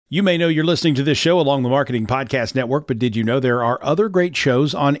You may know you're listening to this show along the Marketing Podcast Network, but did you know there are other great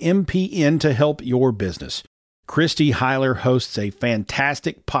shows on MPN to help your business? Christy Heiler hosts a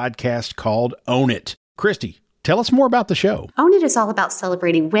fantastic podcast called Own It. Christy, tell us more about the show. Own It is all about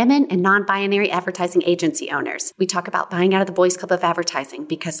celebrating women and non-binary advertising agency owners. We talk about buying out of the Boys Club of Advertising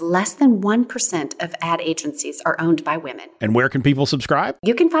because less than 1% of ad agencies are owned by women. And where can people subscribe?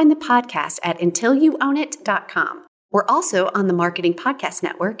 You can find the podcast at untilyouownit.com. We're also on the Marketing Podcast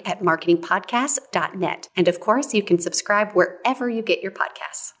Network at marketingpodcast.net. And of course, you can subscribe wherever you get your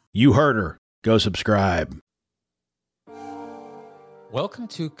podcasts. You heard her. Go subscribe. Welcome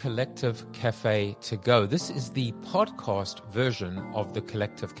to Collective Cafe to Go. This is the podcast version of the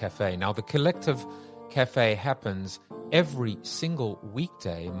Collective Cafe. Now, the Collective Cafe happens every single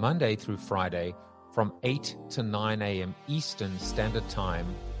weekday, Monday through Friday, from 8 to 9 a.m. Eastern Standard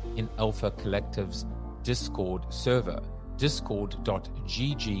Time in Alpha Collective's Discord server,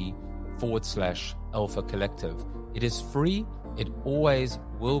 discord.gg/Alpha Collective. It is free. It always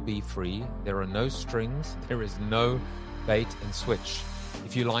will be free. There are no strings. There is no bait and switch.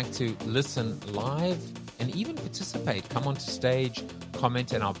 If you like to listen live and even participate, come onto stage,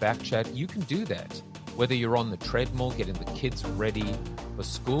 comment in our back chat, you can do that. Whether you're on the treadmill, getting the kids ready for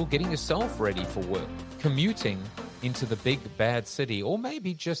school, getting yourself ready for work, commuting into the big bad city, or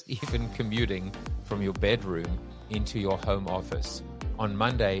maybe just even commuting from your bedroom into your home office. On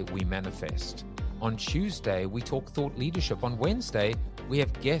Monday, we manifest. On Tuesday, we talk thought leadership. On Wednesday, we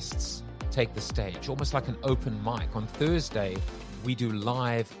have guests take the stage, almost like an open mic. On Thursday, we do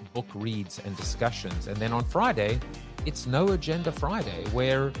live book reads and discussions. And then on Friday, it's No Agenda Friday,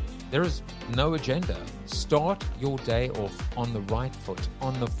 where there is no agenda. Start your day off on the right foot,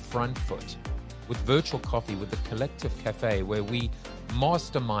 on the front foot, with virtual coffee, with the Collective Cafe, where we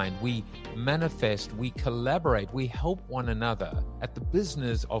mastermind, we manifest, we collaborate, we help one another at the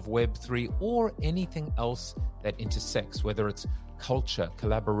business of Web3 or anything else that intersects, whether it's culture,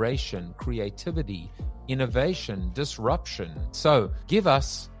 collaboration, creativity, innovation, disruption. So give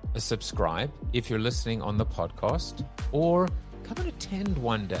us a subscribe if you're listening on the podcast, or come and attend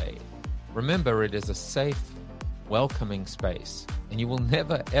one day. Remember, it is a safe, welcoming space, and you will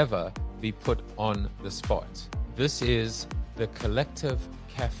never, ever be put on the spot. This is the Collective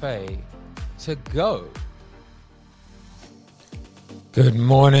Cafe to Go. Good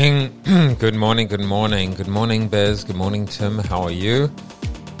morning. Good morning. Good morning. Good morning, Bez. Good morning, Tim. How are you?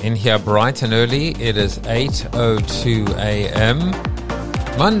 In here bright and early. It is 8:02 a.m.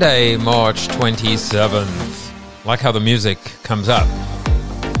 Monday, March 27th. Like how the music comes up.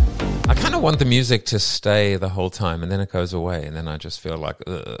 I kind of want the music to stay the whole time, and then it goes away, and then I just feel like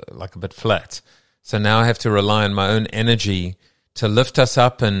a bit flat. So now I have to rely on my own energy to lift us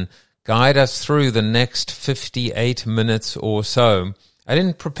up and guide us through the next 58 minutes or so. I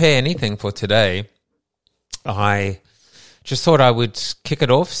didn't prepare anything for today. I just thought I would kick it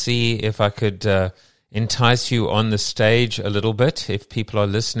off, see if I could entice you on the stage a little bit. If people are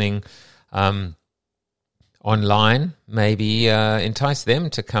listening online, maybe entice them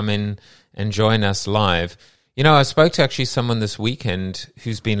to come in and join us live. You know, I spoke to actually someone this weekend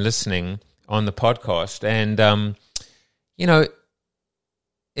who's been listening on the podcast, and you know,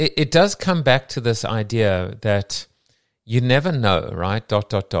 it does come back to this idea that you never know, right? ...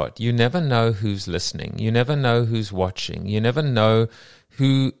 You never know who's listening. You never know who's watching. You never know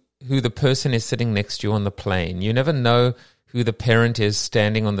who the person is sitting next to you on the plane. You never know who the parent is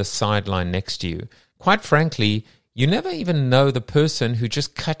standing on the sideline next to you. Quite frankly, you never even know the person who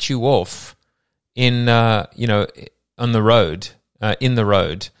just cut you off on the road, in the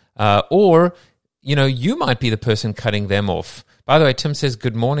road, or you might be the person cutting them off. By the way, Tim says,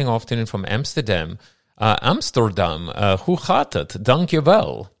 good morning, afternoon from Amsterdam. Amsterdam, hoe gaat het? Dank je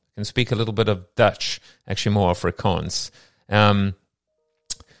wel. I can speak a little bit of Dutch, actually more Afrikaans.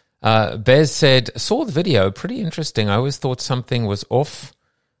 Bez said, saw the video, pretty interesting. I always thought something was off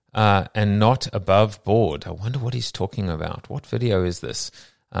and not above board. I wonder what he's talking about. What video is this?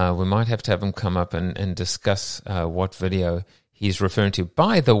 We might have to have him come up and discuss what video he's referring to.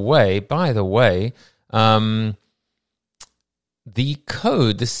 By the way,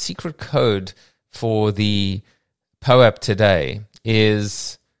 the secret code for the POAP today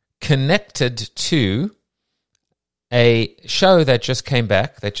is connected to a show that just came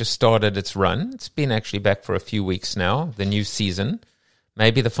back, that just started its run. It's been actually back for a few weeks now, the new season,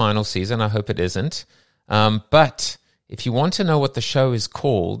 maybe the final season. I hope it isn't. But if you want to know what the show is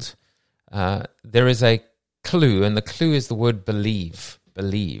called, there is a clue, and the clue is the word believe.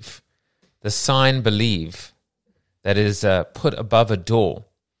 Believe. The sign believe that is put above a door.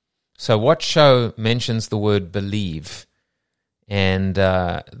 So what show mentions the word believe? And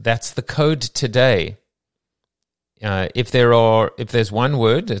that's the code today. If there's one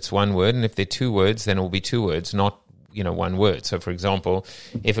word, it's one word, and if there are two words, then it will be two words, not one word. So, for example,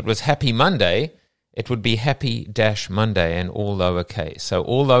 if it was Happy Monday, it would be Happy-Monday and all lowercase. So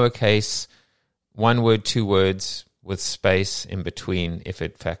all lowercase, one word, two words with space in between. If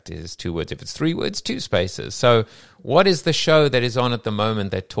it in fact is two words, if it's three words, two spaces. So what is the show that is on at the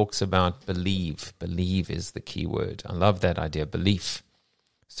moment that talks about believe? Believe is the key word. I love that idea, belief.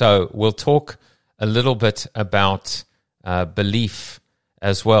 So we'll talk a little bit about belief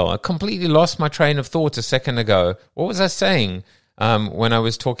as well. I completely lost my train of thought a second ago. What was I saying when I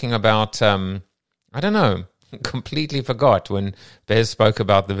was talking about, I don't know, completely forgot when Bez spoke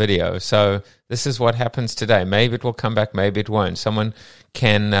about the video. So this is what happens today. Maybe it will come back, maybe it won't. Someone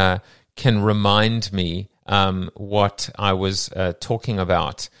can remind me what I was talking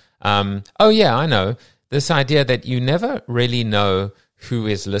about. Oh yeah, I know. This idea that you never really know who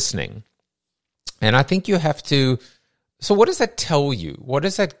is listening. And I think you have to, so what does that tell you? What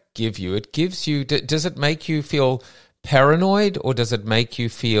does that give you? It gives you, does it make you feel paranoid, or does it make you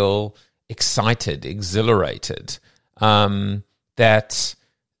feel excited, exhilarated, that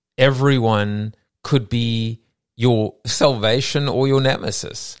everyone could be your salvation or your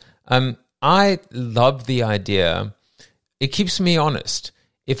nemesis? I love the idea. It keeps me honest.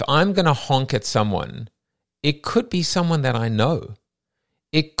 If I'm going to honk at someone, it could be someone that I know.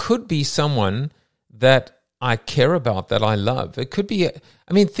 It could be someone that I care about, that I love. It could be,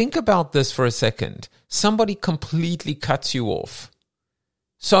 think about this for a second. Somebody completely cuts you off.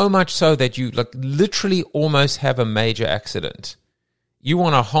 So much so that you literally almost have a major accident. You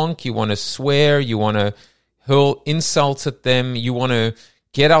want to honk, you want to swear, you want to hurl insults at them, you want to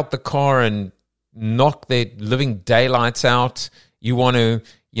get out the car and knock their living daylights out. You want to,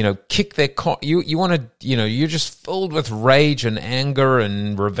 kick their car. You want to, you're just filled with rage and anger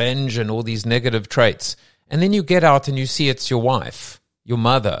and revenge and all these negative traits. And then you get out and you see it's your wife, your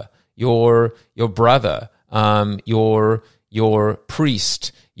mother, your brother, your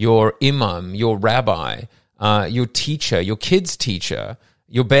priest, your imam, your rabbi, your teacher, your kid's teacher,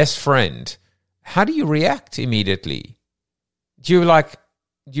 your best friend. How do you react immediately? Do you like,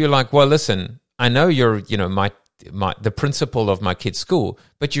 well, listen, I know you're, the principal of my kid's school,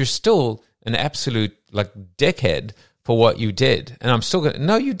 but you're still an absolute dickhead for what you did. And I'm still going to,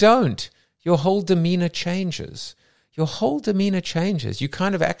 no, you don't. Your whole demeanor changes. You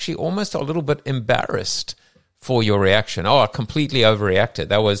kind of actually almost a little bit embarrassed for your reaction. Oh, I completely overreacted.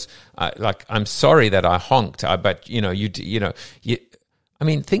 That was I'm sorry that I honked. But think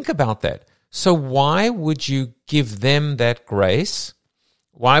about that. So why would you give them that grace?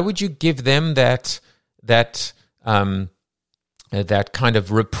 Why would you give them that kind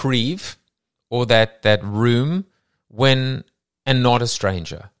of reprieve or that room and not a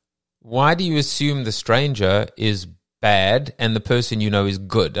stranger? Why do you assume the stranger is bad and the person is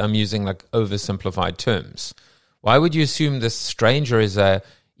good? I'm using oversimplified terms. Why would you assume the stranger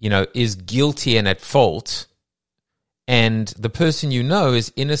is guilty and at fault, and the person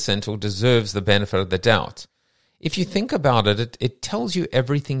is innocent or deserves the benefit of the doubt? If you think about it, it tells you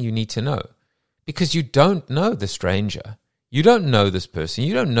everything you need to know, because you don't know the stranger. You don't know this person.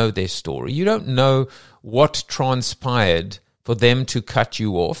 You don't know their story. You don't know what transpired for them to cut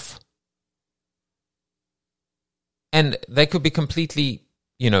you off. And they could be completely,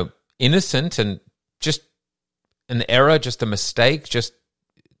 innocent and just an error, just a mistake, just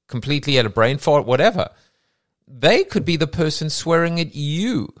completely at a brain fart, whatever. They could be the person swearing at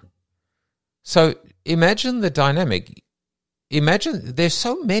you. So imagine the dynamic. Imagine there's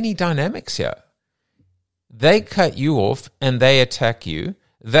so many dynamics here. They cut you off and they attack you.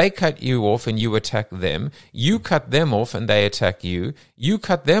 They cut you off and you attack them. You cut them off and they attack you. You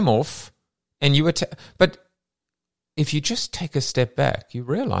cut them off and you attack. But if you just take a step back, you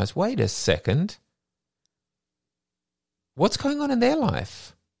realize, wait a second. What's going on in their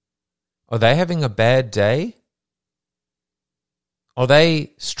life? Are they having a bad day? Are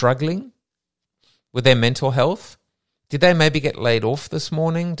they struggling with their mental health? Did they maybe get laid off this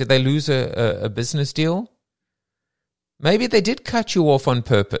morning? Did they lose a business deal? Maybe they did cut you off on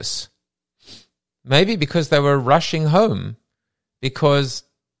purpose. Maybe because they were rushing home because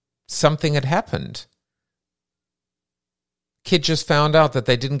something had happened. Kid just found out that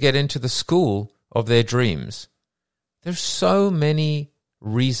they didn't get into the school of their dreams. There's so many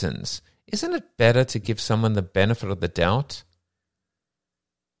reasons. Isn't it better to give someone the benefit of the doubt?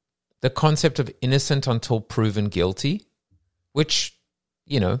 The concept of innocent until proven guilty, which,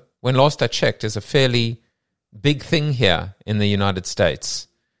 when last I checked, is a fairly big thing here in the United States.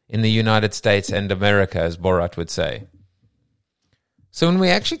 In the United States and America, as Borat would say. So when we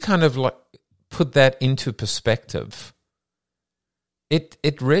actually kind of like put that into perspective,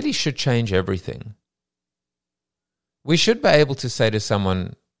 it really should change everything. We should be able to say to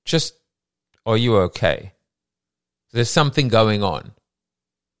someone, just, are you okay? There's something going on.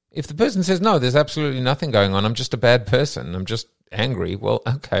 If the person says, no, there's absolutely nothing going on, I'm just a bad person, I'm just angry, well,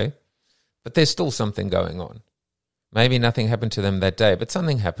 okay. But there's still something going on. Maybe nothing happened to them that day, but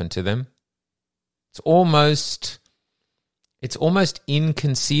something happened to them. It's almost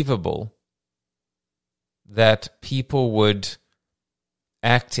inconceivable that people would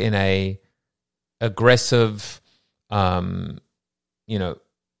act in a aggressive,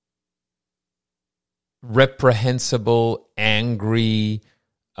 reprehensible, angry,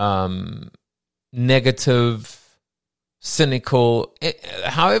 negative, cynical,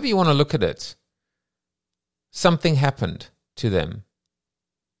 however you want to look at it. Something happened to them.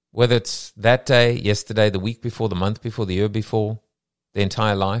 Whether it's that day, yesterday, the week before, the month before, the year before, the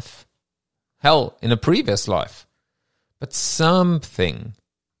entire life. Hell, in a previous life. But something.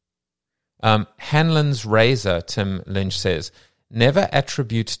 Hanlon's razor, Tim Lynch says, never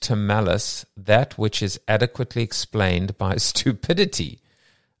attribute to malice that which is adequately explained by stupidity.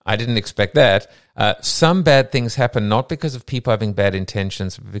 I didn't expect that. Some bad things happen not because of people having bad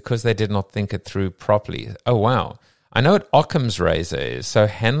intentions, but because they did not think it through properly. Oh, wow. I know what Occam's razor is. So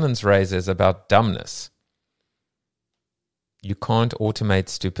Hanlon's razor is about dumbness. You can't automate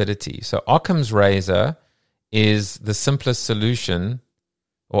stupidity. So Occam's razor is the simplest solution,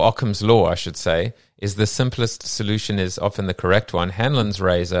 or Occam's law, I should say, is the simplest solution is often the correct one. Hanlon's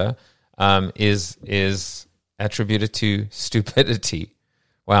razor is attributed to stupidity.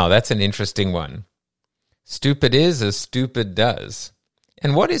 Wow, that's an interesting one. Stupid is as stupid does.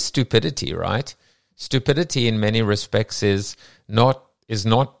 And what is stupidity, right? Stupidity in many respects is not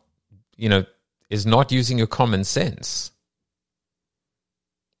using your common sense.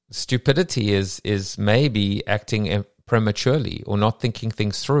 Stupidity is maybe acting prematurely or not thinking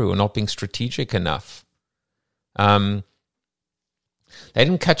things through or not being strategic enough. They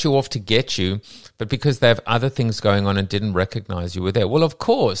didn't cut you off to get you, but because they have other things going on and didn't recognize you were there. Well, of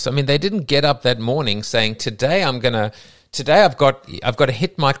course. I mean, they didn't get up that morning saying, today I've got to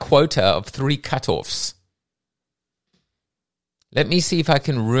hit my quota of 3 cutoffs. Let me see if I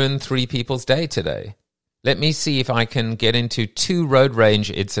can ruin 3 people's day today. Let me see if I can get into 2 road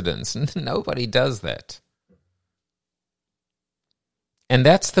rage incidents. Nobody does that. And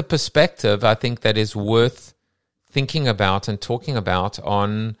that's the perspective I think that is worth thinking about and talking about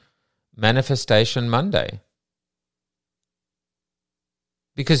on Manifestation Monday.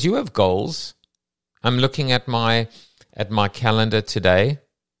 Because you have goals. I'm looking at my calendar today,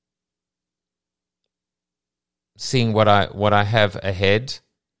 seeing what I have ahead.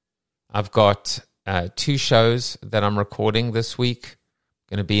 I've got 2 shows that I'm recording this week.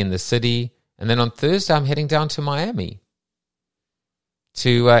 I'm going to be in the city. And then on Thursday, I'm heading down to Miami,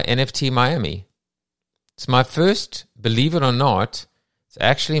 to NFT Miami. It's my first, believe it or not, it's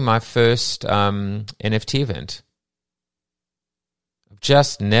actually my first NFT event. I've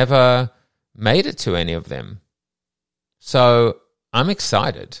just never made it to any of them. So I'm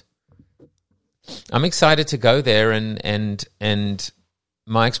excited. I'm excited to go there and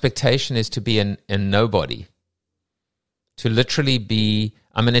my expectation is to be a nobody. To literally be,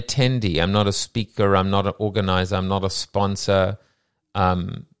 I'm an attendee. I'm not a speaker. I'm not an organizer. I'm not a sponsor.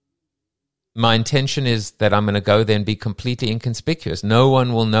 My intention is that I'm going to go there and be completely inconspicuous. No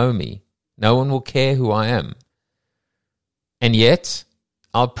one will know me. No one will care who I am. And yet,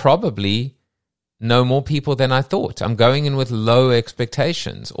 I'll probably know more people than I thought. I'm going in with low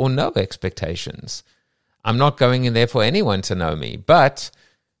expectations or no expectations. I'm not going in there for anyone to know me, but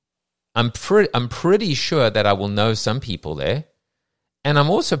I'm pretty sure that I will know some people there. And I'm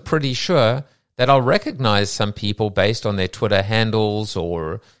also pretty sure that I'll recognize some people based on their Twitter handles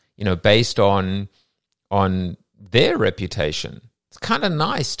or based on their reputation. It's kind of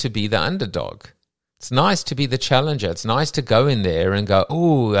nice to be the underdog. It's nice to be the challenger. It's nice to go in there and go,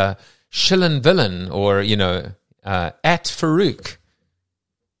 Shillen Villain, or, at Farouk.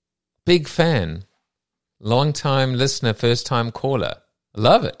 Big fan. Long-time listener, first-time caller.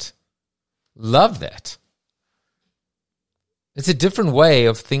 Love it. Love that. It's a different way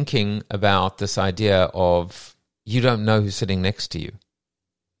of thinking about this idea of you don't know who's sitting next to you.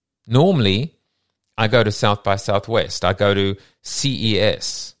 Normally, I go to South by Southwest. I go to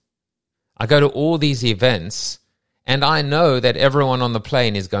CES. I go to all these events, and I know that everyone on the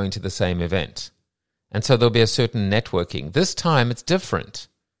plane is going to the same event. And so there'll be a certain networking. This time, it's different.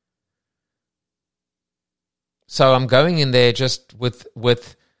 So I'm going in there just with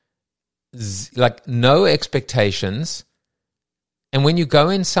no expectations, And when you go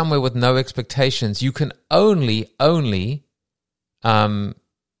in somewhere with no expectations, you can only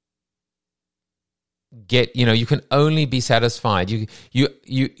you can only be satisfied. You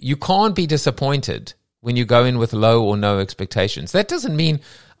can't be disappointed when you go in with low or no expectations. That doesn't mean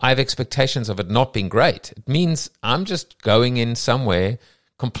I have expectations of it not being great. It means I'm just going in somewhere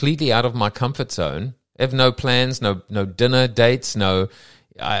completely out of my comfort zone. I have no plans, no dinner dates, I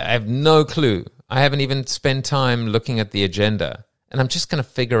have no clue. I haven't even spent time looking at the agenda. And I'm just going to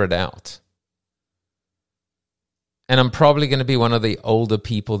figure it out. And I'm probably going to be one of the older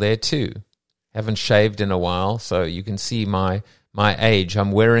people there too. Haven't shaved in a while, so you can see my age.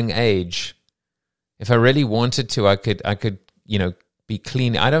 I'm wearing age. If I really wanted to, I could be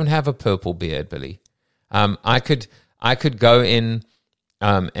clean. I don't have a purple beard, Billy. I could go in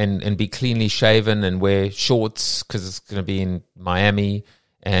and be cleanly shaven and wear shorts because it's going to be in Miami,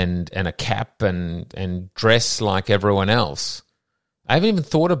 and a cap and dress like everyone else. I haven't even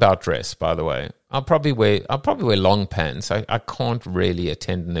thought about dress, by the way. I'll probably wear long pants. I can't really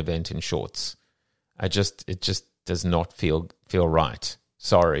attend an event in shorts. It just does not feel right.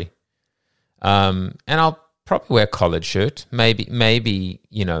 Sorry. And I'll probably wear a collared shirt. Maybe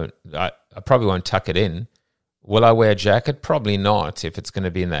I probably won't tuck it in. Will I wear a jacket? Probably not if it's going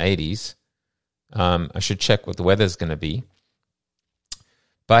to be in the 80s. I should check what the weather's going to be.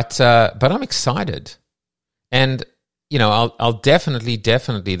 But I'm excited. And I'll definitely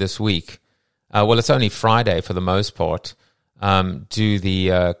this week, well, it's only Friday for the most part, do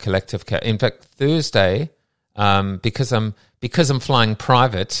the collective care. In fact, Thursday, because I'm flying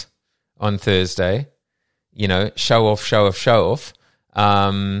private on Thursday, show off.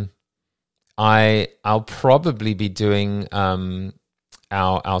 I'll probably be doing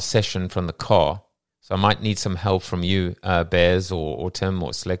our session from the car. So I might need some help from you, Bears, or Tim,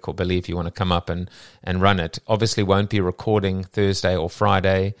 or Slick, or Billy, if you want to come up and run it. Obviously won't be recording Thursday or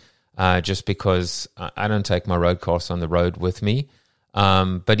Friday, just because I don't take my roadcasts on the road with me.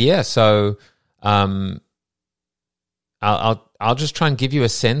 But yeah, so I'll just try and give you a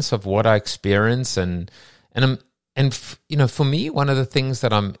sense of what I experience, and for me, one of the things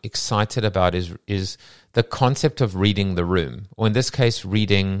that I'm excited about is the concept of reading the room, or in this case,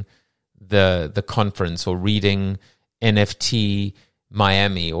 reading the conference, or reading NFT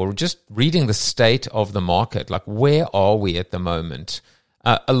Miami, or just reading the state of the market. Like, where are we at the moment?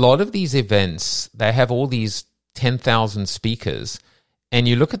 A lot of these events, they have all these 10,000 speakers, and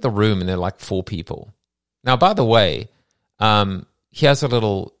you look at the room and they're like 4 people. Now, by the way, here's a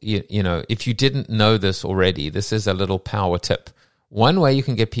little, if you didn't know this already, this is a little power tip. One way you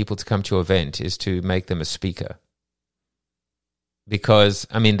can get people to come to your event is to make them a speaker. Because,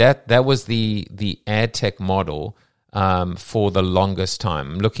 that was the ad tech model for the longest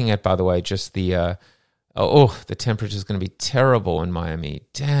time. I'm looking at, by the way, just the temperature is going to be terrible in Miami.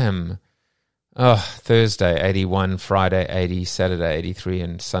 Damn. Thursday, 81, Friday, 80, Saturday, 83,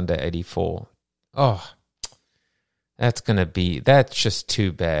 and Sunday, 84. That's just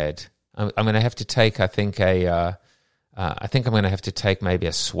too bad. I'm going to have to take, I think I'm going to have to take maybe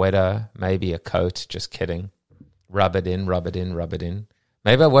a sweater, maybe a coat. Just kidding. Rub it in.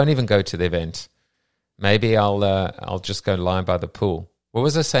 Maybe I won't even go to the event. Maybe I'll just go lie by the pool. What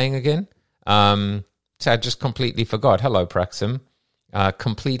was I saying again? So I just completely forgot. Hello, Praxim.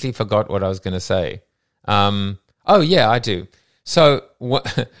 Completely forgot what I was going to say. Yeah, I do. So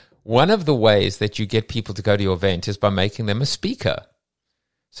one of the ways that you get people to go to your event is by making them a speaker.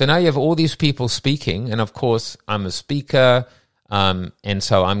 So now you have all these people speaking, and of course, I'm a speaker. And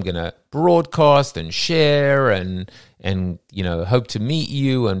so I'm going to broadcast and share and hope to meet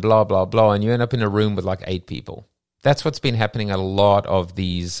you and blah, blah, blah. And you end up in a room with like 8 people. That's what's been happening at a lot of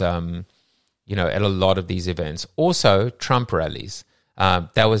these, at a lot of these events. Also, Trump rallies.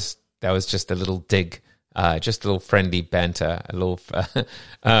 That was just a little dig, just a little friendly banter, a little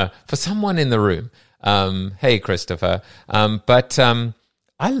for someone in the room. Hey, Christopher. But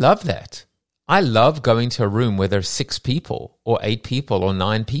I love that. I love going to a room where there's 6 people or 8 people or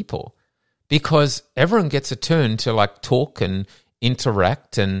 9 people, because everyone gets a turn to like talk and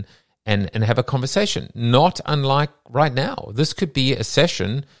interact and have a conversation. Not unlike right now. This could be a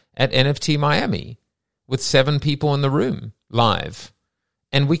session at NFT Miami with 7 people in the room live,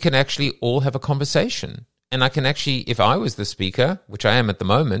 and we can actually all have a conversation. And I can actually, if I was the speaker, which I am at the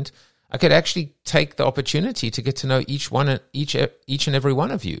moment, I could actually take the opportunity to get to know each and every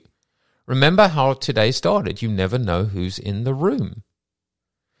one of you. Remember how today started. You never know who's in the room.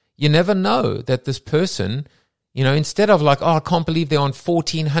 You never know that this person, instead of like, I can't believe there aren't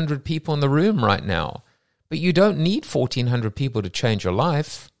 1,400 people in the room right now. But you don't need 1,400 people to change your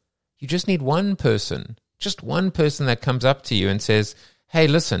life. You just need one person Just one person that comes up to you and says, hey,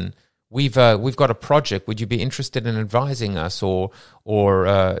 listen, we've got a project. Would you be interested in advising us? Or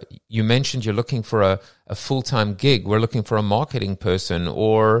you mentioned you're looking for a full-time gig. We're looking for a marketing person.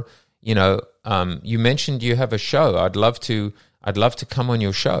 Or, you mentioned you have a show. I'd love to come on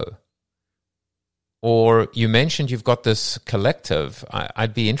your show. Or you mentioned you've got this collective.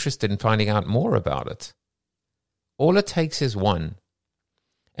 I'd be interested in finding out more about it. All it takes is one.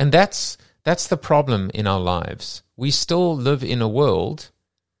 And that's the problem in our lives. We still live in a world.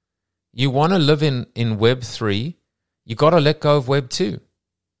 You want to live in Web 3, you got to let go of Web 2.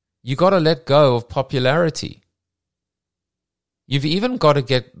 You got to let go of popularity. You've even got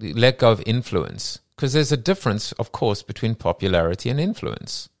to let go of influence, because there's a difference, of course, between popularity and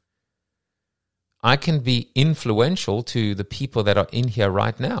influence. I can be influential to the people that are in here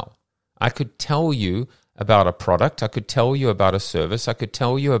right now. I could tell you about a product. I could tell you about a service. I could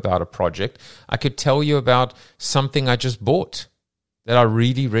tell you about a project. I could tell you about something I just bought that I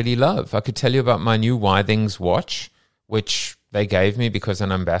really, really love. I could tell you about my new Withings watch, which they gave me because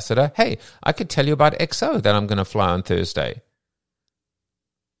I'm an ambassador. Hey, I could tell you about XO that I'm going to fly on Thursday.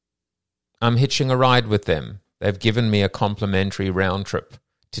 I'm hitching a ride with them. They've given me a complimentary round trip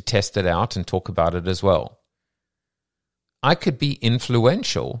to test it out and talk about it as well. I could be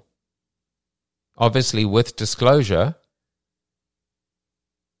influential, obviously with disclosure,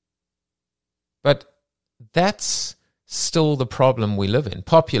 but that's still the problem we live in.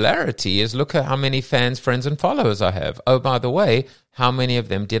 Popularity is, look at how many fans, friends, and followers I have. Oh, by the way, how many of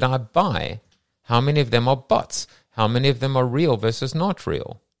them did I buy? How many of them are bots? How many of them are real versus not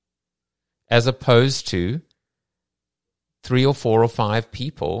real? As opposed to 3 or 4 or 5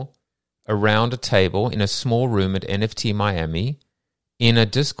 people around a table in a small room at NFT Miami in a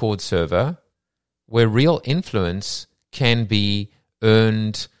Discord server where real influence can be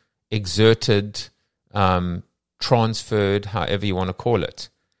earned, exerted, transferred, however you want to call it.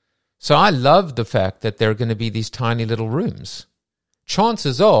 So I love the fact that there are going to be these tiny little rooms.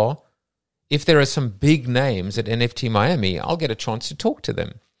 Chances are, if there are some big names at NFT Miami, I'll get a chance to talk to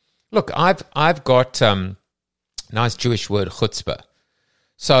them. Look, I've got nice Jewish word, chutzpah.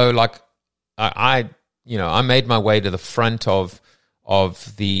 So, like, I made my way to the front of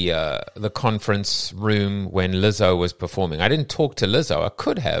the conference room when Lizzo was performing. I didn't talk to Lizzo. I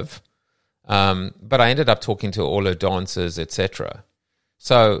could have, but I ended up talking to all her dancers, etc.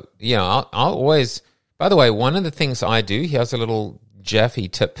 So, I'll always. By the way, one of the things I do, here's a little Jaffe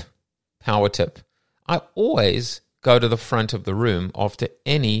tip, power tip. I always go to the front of the room after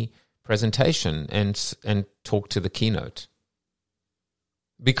any presentation and talk to the keynote,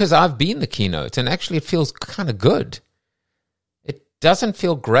 because I've been the keynote and actually it feels kind of good. It doesn't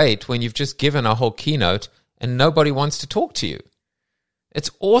feel great when you've just given a whole keynote and nobody wants to talk to you.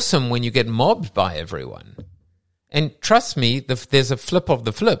 It's awesome when you get mobbed by everyone. And trust me, there's a flip of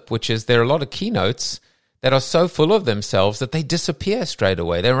the flip, which is there are a lot of keynotes that are so full of themselves that they disappear straight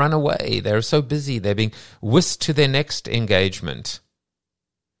away. They run away. They're so busy. They're being whisked to their next engagement.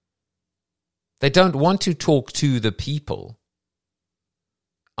 They don't want to talk to the people.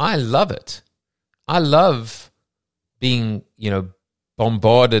 I love it. I love being,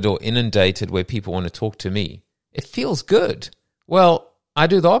 bombarded or inundated where people want to talk to me. It feels good. Well, I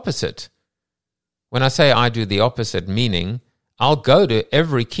do the opposite. When I say I do the opposite, meaning I'll go to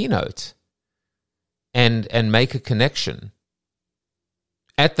every keynote and make a connection.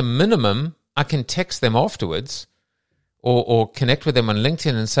 At the minimum, I can text them afterwards or connect with them on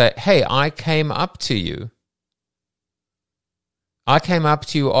LinkedIn and say, hey, I came up to you. I came up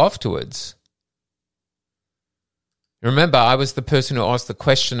to you afterwards. Remember, I was the person who asked the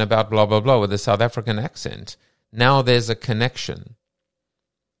question about blah, blah, blah with a South African accent. Now there's a connection.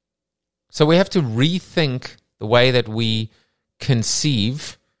 So we have to rethink the way that we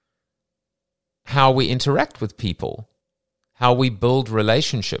conceive how we interact with people, how we build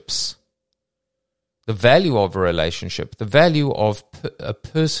relationships, the value of a relationship, the value of a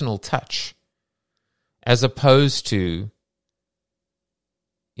personal touch, as opposed to,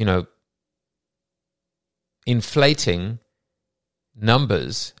 inflating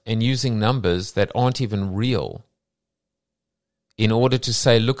numbers and using numbers that aren't even real in order to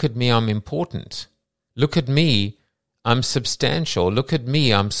say, look at me, I'm important. Look at me, I'm substantial. Look at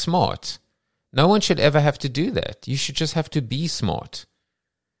me, I'm smart. No one should ever have to do that. You should just have to be smart.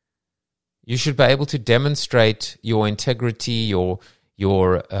 You should be able to demonstrate your integrity, your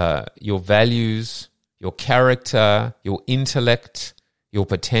values, your character, your intellect, your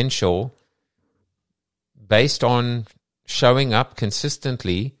potential, based on showing up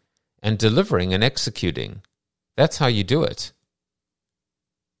consistently and delivering and executing. That's how you do it.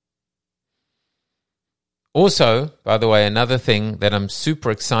 Also, by the way, another thing that I'm super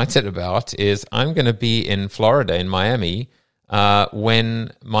excited about is I'm going to be in Florida, in Miami,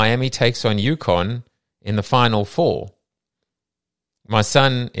 when Miami takes on UConn in the Final Four. My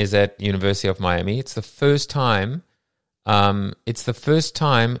son is at University of Miami. It's the first time. It's the first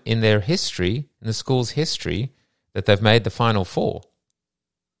time in their history, in the school's history, that they've made the Final Four.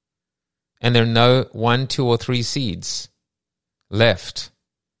 And there are no 1, 2, or 3 seeds left.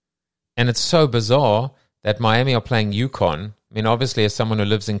 And it's so bizarre that Miami are playing UConn. I mean, obviously, as someone who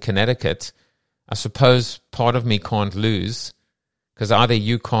lives in Connecticut, I suppose part of me can't lose because either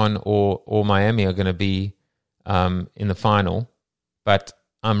UConn or Miami are going to be in the final. But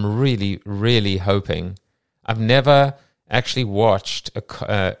I'm really, really hoping. I've never actually watched a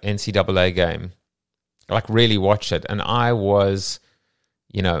NCAA game, like really watched it. And I was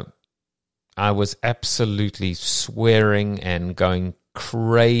absolutely swearing and going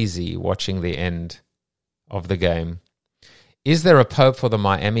crazy watching the end of the game. Is there a Pope for the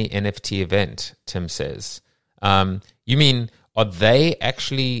Miami NFT event? Tim says. You mean, are they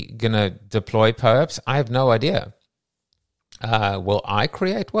actually going to deploy POAPs? I have no idea. Will I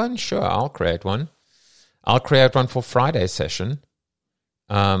create one? Sure, I'll create one. I'll create one for Friday's session.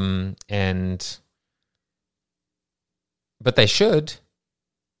 But they should.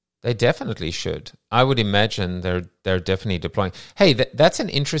 They definitely should. I would imagine they're definitely deploying. Hey, that's an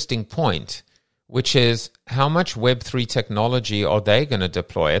interesting point, which is how much Web3 technology are they going to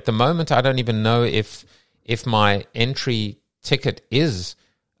deploy? At the moment, I don't even know if my entry ticket is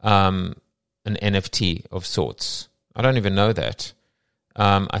an NFT of sorts. I don't even know that.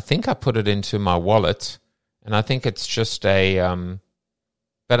 I think I put it into my wallet, and I think it's just a...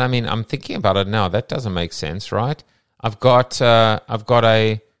 but I mean, I'm thinking about it now. That doesn't make sense, right? I've got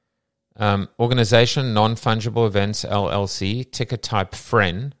a organization, Non-Fungible Events LLC, ticket type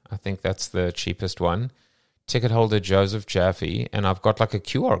FREN. I think that's the cheapest one. Ticket holder Joseph Jaffe, and I've got like a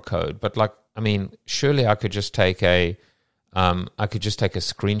QR code. But like, I mean, surely I could just take a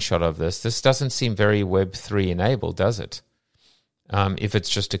screenshot of this. This doesn't seem very Web3 enabled, does it? If it's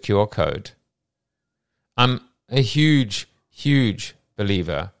just a QR code. I'm a huge, huge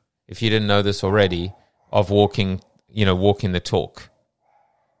believer, if you didn't know this already, of walking the talk.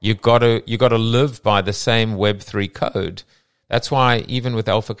 You got to live by the same Web3 code. That's why even with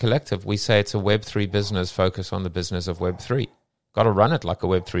Alpha Collective, we say it's a Web3 business, focus on the business of Web3. Got to run it like a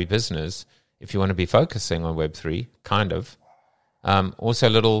Web3 business if you want to be focusing on Web3, kind of.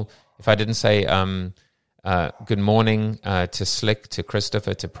 Also, if I didn't say good morning to Slick, to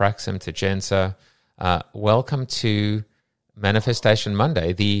Christopher, to Praxim, to Jensa, welcome to Manifestation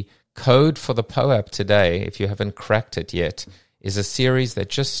Monday. The code for the POAP today, if you haven't cracked it yet, is a series that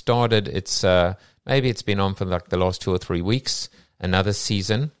just started. It's maybe it's been on for like the last 2 or 3 weeks. Another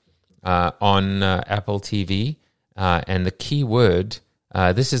season on Apple TV, and the key word.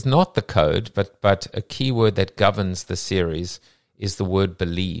 This is not the code, but a key word that governs the series is the word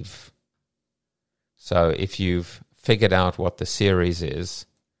believe. So if you've figured out what the series is,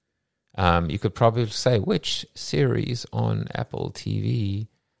 you could probably say which series on Apple TV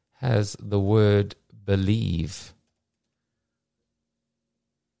has the word believe.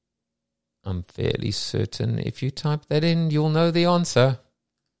 I'm fairly certain if you type that in, you'll know the answer.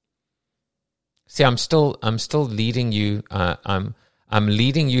 See, I'm still leading you. I'm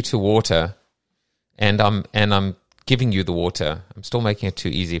leading you to water, and I'm giving you the water. I'm still making it too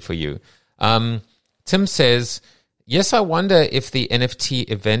easy for you. Tim says, yes, I wonder if the NFT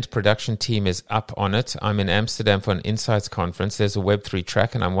event production team is up on it. I'm in Amsterdam for an Insights conference. There's a Web3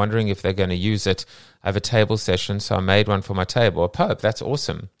 track, and I'm wondering if they're going to use it. I have a table session, so I made one for my table. A Pope, that's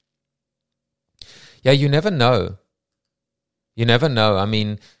awesome. Yeah, you never know. You never know. I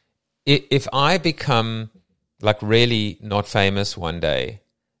mean, if I become like really not famous one day,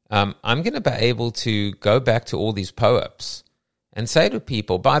 I'm going to be able to go back to all these POAPs and say to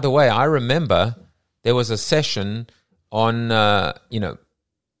people, by the way, I remember there was a session on,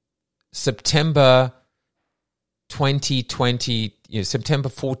 September 2020, September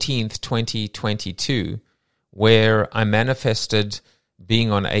 14th, 2022, where I manifested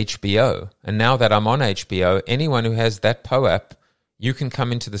being on HBO. And now that I'm on HBO, anyone who has that POAP, you can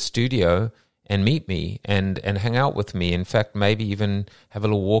come into the studio and meet me and hang out with me. In fact, maybe even have a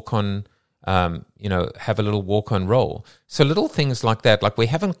little walk on, have a little walk on roll. So little things like that, like we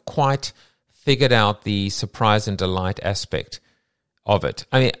haven't quite figured out the surprise and delight aspect of it.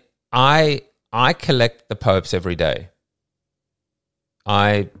 I mean, I collect the POAPs every day.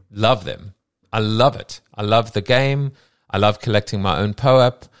 I love them. I love it. I love the game. I love collecting my own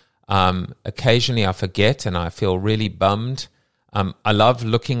POAP. Occasionally I forget and I feel really bummed I love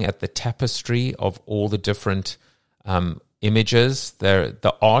looking at the tapestry of all the different images.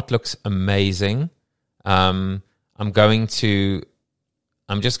 The art looks amazing. I'm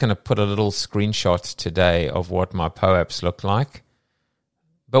just going to put a little screenshot today of what my POAPs look like.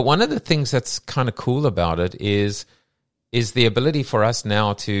 But one of the things that's kind of cool about it is the ability for us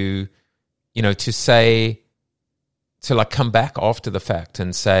now to, come back after the fact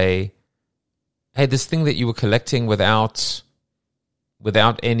and say, hey, this thing that you were collecting without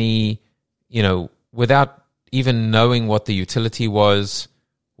any, without even knowing what the utility was,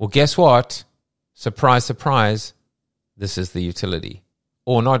 well, guess what? Surprise, surprise, this is the utility.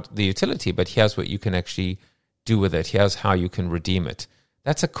 Or not the utility, but here's what you can actually do with it. Here's how you can redeem it.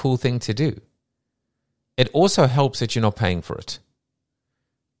 That's a cool thing to do. It also helps that you're not paying for it.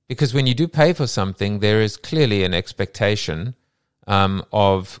 Because when you do pay for something, there is clearly an expectation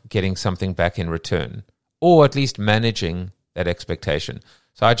of getting something back in return, or at least managing that expectation.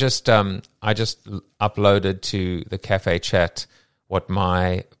 So I just uploaded to the cafe chat what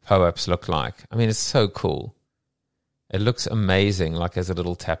my POAPs look like. I mean, it's so cool. It looks amazing, like as a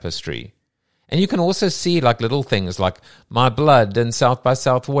little tapestry. And you can also see like little things like my blood and South by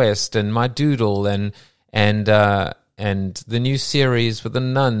Southwest and my doodle and the new series with the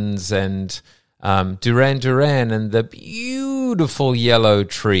nuns and Duran Duran and the beautiful yellow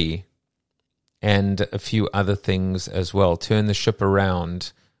tree and a few other things as well. Turn the ship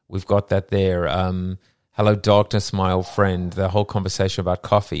around. We've got that there. Hello, darkness, my old friend. The whole conversation about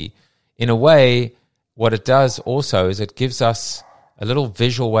coffee. In a way, what it does also is it gives us a little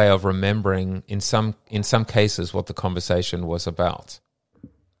visual way of remembering in some cases what the conversation was about.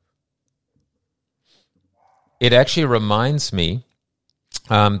 It actually reminds me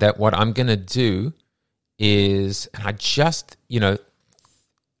that what I'm going to do is, and I just,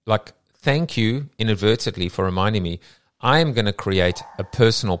 thank you inadvertently for reminding me, I am going to create a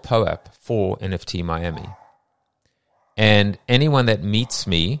personal POAP for NFT Miami. And anyone that meets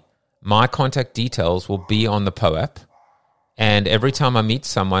me, my contact details will be on the POAP. And every time I meet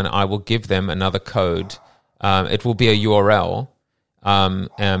someone, I will give them another code. It will be a URL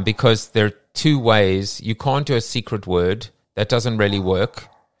because there are two ways. You can't do a secret word. That doesn't really work.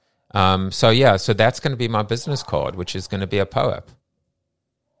 So that's going to be my business card, which is going to be a POAP,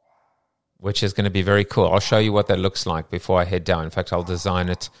 which is going to be very cool. I'll show you what that looks like before I head down. In fact, I'll design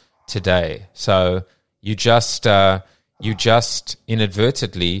it today. So you just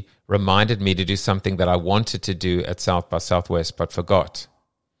inadvertently reminded me to do something that I wanted to do at South by Southwest but forgot.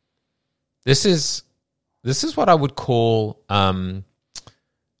 This is what I would call kind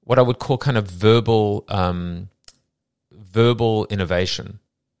of verbal innovation.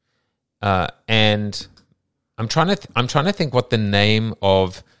 And I'm trying to think what the name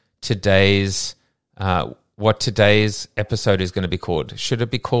of today's episode is going to be called. Should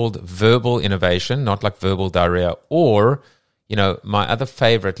it be called verbal innovation, not like verbal diarrhea, or my other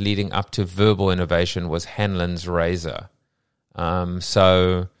favorite leading up to verbal innovation was Hanlon's razor.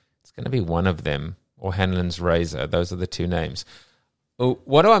 So it's going to be one of them, or Hanlon's razor. Those are the two names.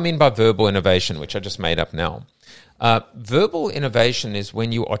 What do I mean by verbal innovation, which I just made up now? Verbal innovation is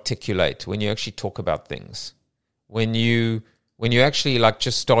when you articulate, when you actually talk about things, when you actually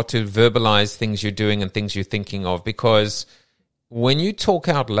just start to verbalize things you're doing and things you're thinking of. Because when you talk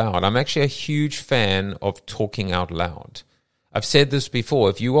out loud, I'm actually a huge fan of talking out loud. I've said this before.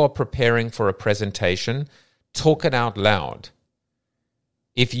 If you are preparing for a presentation, talk it out loud.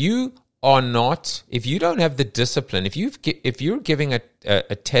 If you don't have the discipline, if you're giving a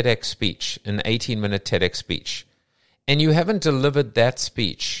TEDx speech, an 18-minute TEDx speech, and you haven't delivered that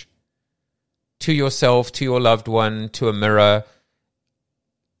speech to yourself, to your loved one, to a mirror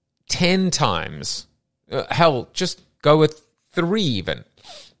 10 times, hell, just go with 3 even,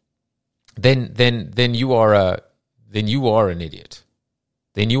 then you are an idiot.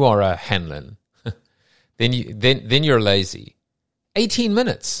 Then you are a Hanlon. then you're lazy. 18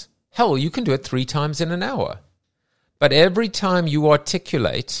 minutes. Hell, you can do it 3 times in an hour. But every time you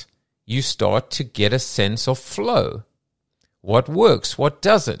articulate, you start to get a sense of flow. What works? What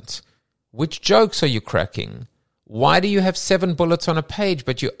doesn't? Which jokes are you cracking? Why do you have 7 bullets on a page,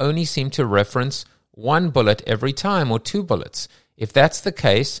 but you only seem to reference 1 bullet every time, or 2 bullets? If that's the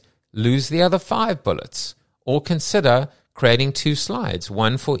case, lose the other 5 bullets. Or consider creating 2 slides,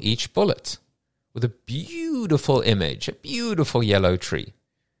 1 for each bullet, with a beautiful image, a beautiful yellow tree.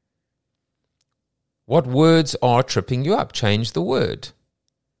 What words are tripping you up? Change the word.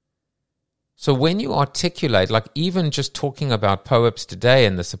 So when you articulate, like even just talking about POAPs today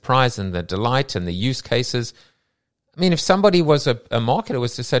and the surprise and the delight and the use cases, I mean, if somebody was a marketer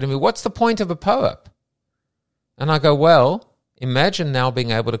was to say to me, what's the point of a POAP? And I go, well, Imagine now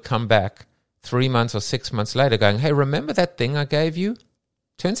being able to come back 3 months or 6 months later going, hey, remember that thing I gave you?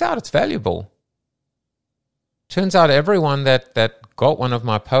 Turns out it's valuable. Turns out everyone that got one of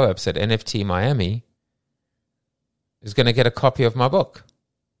my POAPs at NFT Miami is going to get a copy of my book.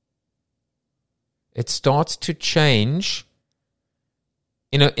 It starts to change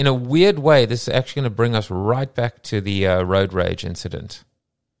in a weird way. This is actually going to bring us right back to the road rage incident.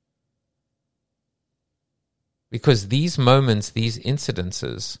 Because these moments, these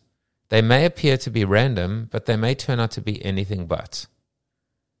incidences, they may appear to be random, but they may turn out to be anything but.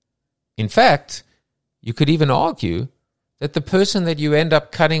 In fact, you could even argue that the person that you end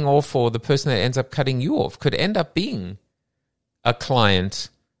up cutting off or the person that ends up cutting you off could end up being a client,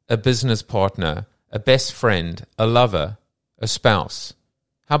 a business partner, a best friend, a lover, a spouse.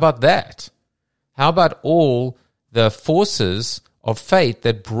 How about that? How about all the forces of fate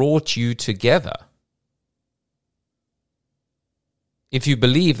that brought you together? If you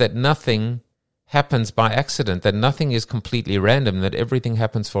believe that nothing happens by accident, that nothing is completely random, that everything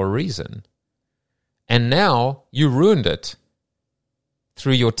happens for a reason, and now you ruined it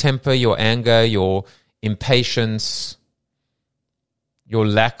through your temper, your anger, your impatience, your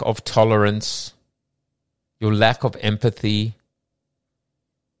lack of tolerance, your lack of empathy,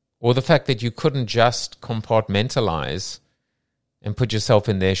 or the fact that you couldn't just compartmentalize and put yourself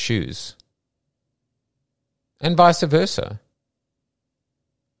in their shoes, and vice versa.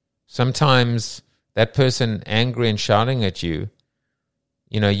 Sometimes that person angry and shouting at you,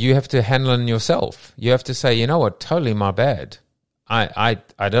 you have to Hanlon yourself. You have to say, you know what, totally my bad. I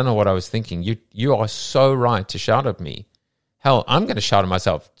don't know what I was thinking. You are so right to shout at me. Hell, I'm going to shout at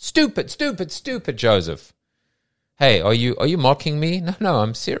myself. Stupid, stupid, stupid, Joseph. Hey, are you mocking me? No,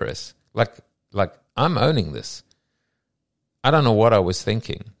 I'm serious. Like I'm owning this. I don't know what I was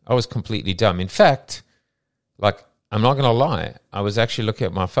thinking. I was completely dumb. In fact, I'm not going to lie. I was actually looking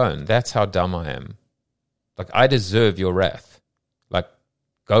at my phone. That's how dumb I am. I deserve your wrath.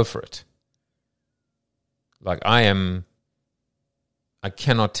 Go for it. I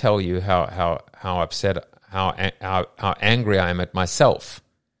cannot tell you how upset, how angry I am at myself.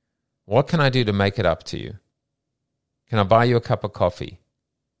 What can I do to make it up to you? Can I buy you a cup of coffee?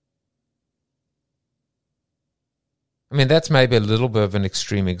 I mean, that's maybe a little bit of an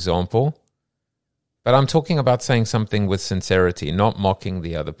extreme example, but I'm talking about saying something with sincerity, not mocking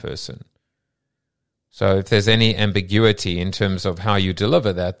the other person. So if there's any ambiguity in terms of how you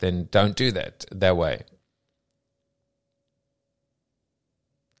deliver that, then don't do that way.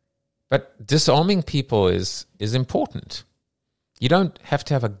 But disarming people is important. You don't have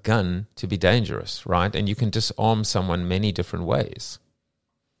to have a gun to be dangerous, right? And you can disarm someone many different ways.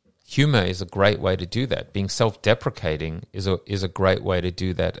 Humor is a great way to do that. Being self-deprecating is a great way to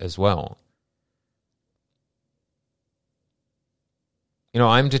do that as well.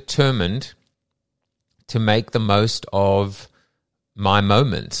 I'm determined to make the most of my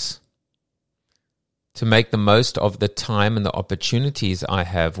moments, to make the most of the time and the opportunities I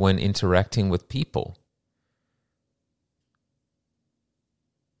have when interacting with people.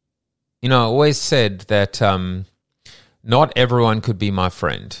 I always said that not everyone could be my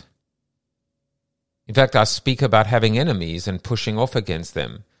friend. In fact, I speak about having enemies and pushing off against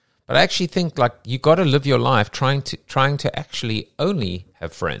them. But I actually think you got to live your life trying to actually only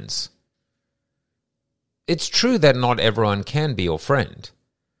have friends. It's true that not everyone can be your friend,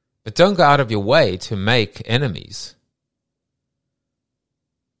 but don't go out of your way to make enemies.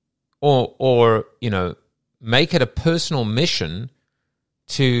 Or make it a personal mission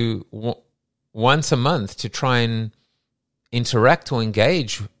to once a month to try and interact or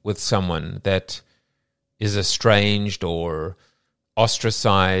engage with someone that is estranged or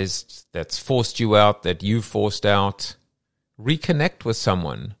ostracized, that's forced you out, that you forced out. Reconnect with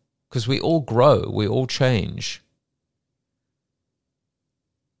someone, because we all grow, we all change.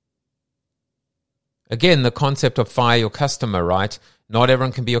 Again, the concept of fire your customer, right? Not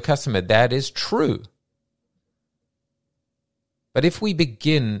everyone can be your customer. That is true. But if we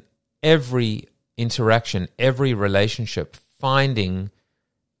begin every interaction, every relationship, finding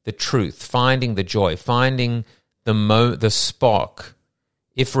the truth, finding the joy, finding the spark,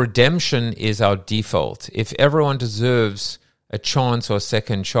 if redemption is our default, if everyone deserves a chance or a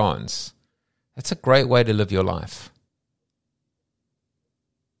second chance, that's a great way to live your life.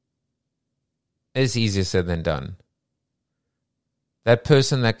 It's easier said than done. That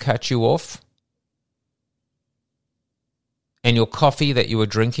person that cut you off and your coffee that you were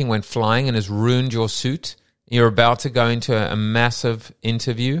drinking went flying and has ruined your suit, you're about to go into a massive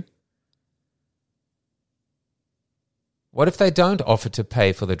interview. What if they don't offer to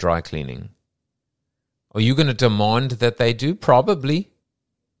pay for the dry cleaning? Are you going to demand that they do? Probably.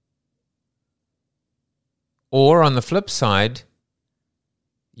 Or on the flip side,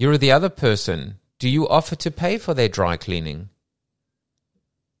 you're the other person. Do you offer to pay for their dry cleaning?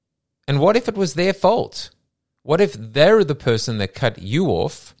 And what if it was their fault? What if they're the person that cut you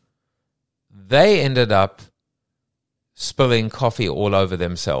off? They ended up spilling coffee all over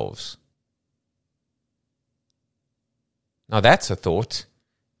themselves. Now that's a thought.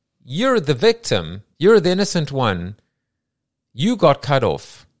 You're the victim. You're the innocent one. You got cut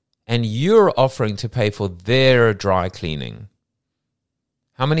off, and you're offering to pay for their dry cleaning.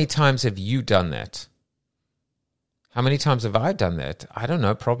 How many times have you done that? How many times have I done that? I don't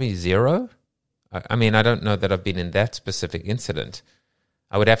know, probably zero. I mean, I don't know that I've been in that specific incident.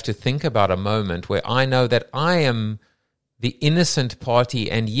 I would have to think about a moment where I know that I am the innocent party,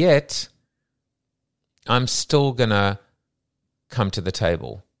 and yet I'm still going to come to the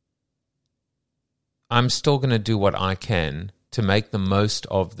table. I'm still going to do what I can to make the most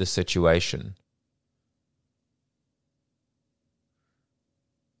of the situation.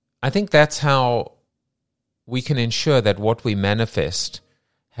 I think that's how we can ensure that what we manifest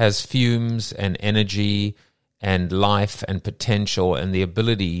has fumes and energy and life and potential and the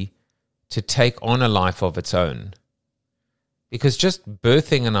ability to take on a life of its own. Because just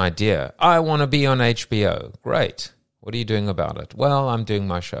birthing an idea, I want to be on HBO, great. What are you doing about it? Well, I'm doing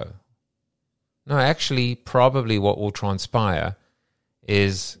my show. No, actually, probably what will transpire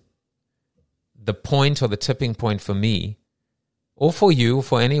is the point or the tipping point for me, or for you, or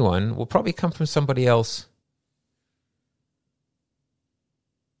for anyone, will probably come from somebody else.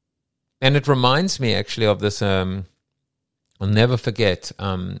 And it reminds me actually of this, I'll never forget,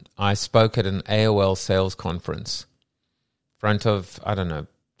 I spoke at an AOL sales conference in front of,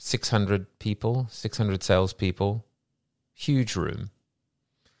 600 people, 600 salespeople, huge room.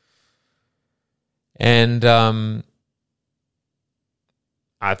 And I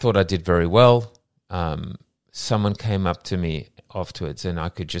thought I did very well. Someone came up to me afterwards, and I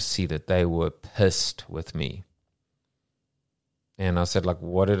could just see that they were pissed with me. And I said,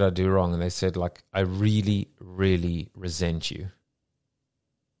 what did I do wrong? And they said, I really, really resent you.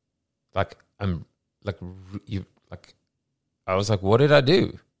 I was like, what did I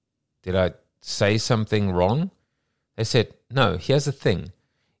do? Did I say something wrong? They said, no, here's the thing.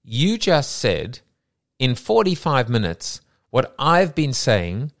 You just said in 45 minutes what I've been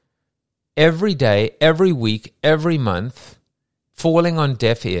saying every day, every week, every month, falling on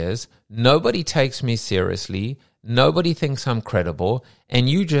deaf ears. Nobody takes me seriously. Nobody thinks I'm credible. And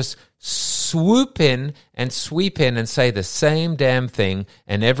you just swoop in and sweep in and say the same damn thing.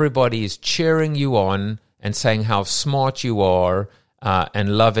 And everybody is cheering you on and saying how smart you are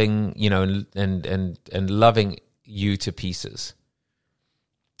and loving, and loving you to pieces.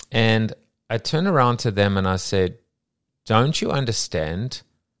 And I turned around to them and I said, don't you understand?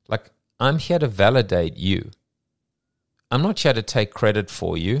 I'm here to validate you. I'm not here to take credit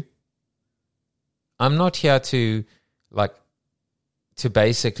for you. I'm not here to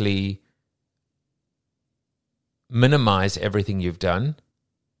basically minimize everything you've done.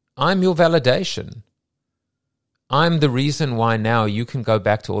 I'm your validation. I'm the reason why now you can go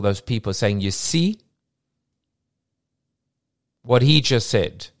back to all those people saying, you see what he just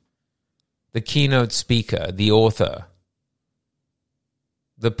said, the keynote speaker, the author,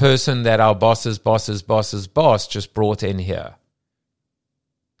 the person that our boss's boss just brought in here.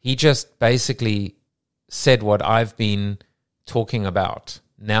 He just basically said what I've been talking about.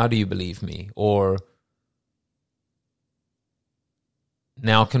 Now do you believe me? Or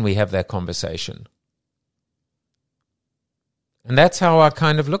now can we have that conversation? And that's how I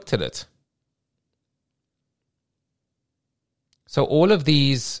kind of looked at it. So all of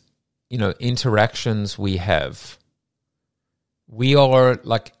these, interactions we have, we are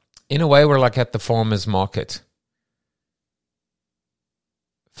in a way, we're at the farmer's market.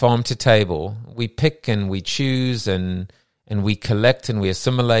 Farm to table. We pick and we choose and we collect and we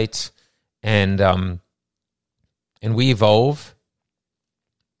assimilate and we evolve.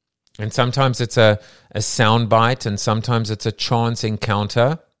 And sometimes it's a sound bite, and sometimes it's a chance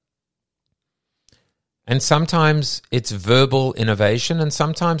encounter. And sometimes it's verbal innovation, and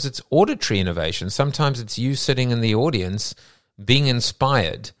sometimes it's auditory innovation. Sometimes it's you sitting in the audience being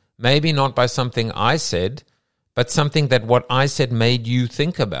inspired, maybe not by something I said, but something that what I said made you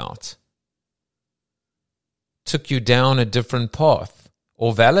think about, took you down a different path,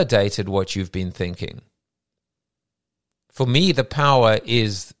 or validated what you've been thinking. For me, the power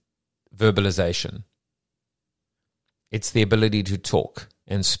is verbalization. It's the ability to talk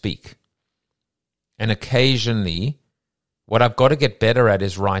and speak. And occasionally, what I've got to get better at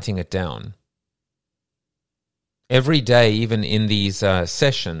is writing it down. every day, even in these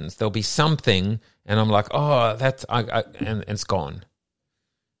sessions, there'll be something, and I'm like, oh, and it's gone.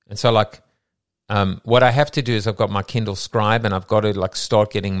 And so, like, what I have to do is I've got my Kindle Scribe, and I've got to like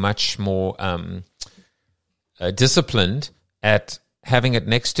start getting much more disciplined at having it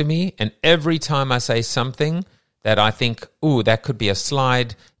next to me. And every time I say something that I think, ooh, that could be a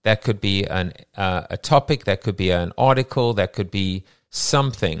slide, that could be a topic, that could be an article, that could be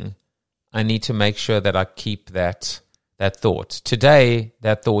something, I need to make sure that I keep that thought. Today,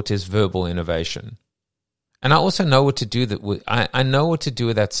 that thought is verbal innovation. And I also know what to do I know what to do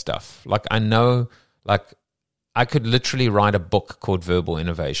with that stuff. Like, I know, like, I could literally write a book called Verbal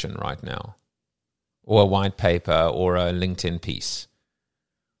Innovation right now, or a white paper, or a LinkedIn piece.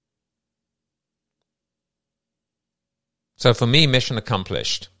 So for me, mission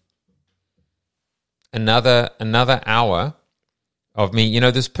accomplished. Another hour of me,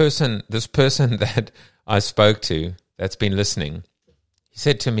 this person that I spoke to that's been listening, he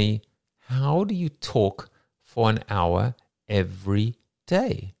said to me, how do you talk for an hour every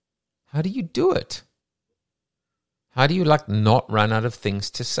day? How do you do it? How do you not run out of things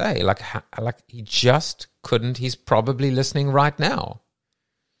to say? Like he just couldn't. He's probably listening right now.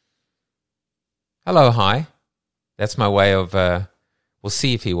 Hello, hi. That's my way of, we'll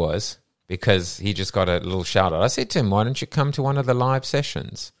see if he was, because he just got a little shout out. I said to him, why don't you come to one of the live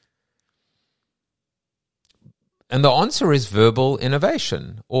sessions? And the answer is verbal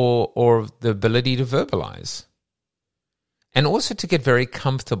innovation, or the ability to verbalize. And also to get very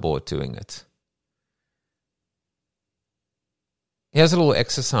comfortable at doing it. Here's a little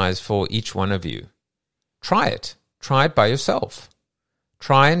exercise for each one of you. Try it. Try it by yourself.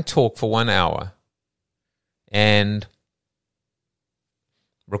 Try and talk for 1 hour. And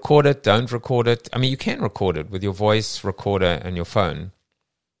record it, don't record it. I mean, you can record it with your voice recorder and your phone.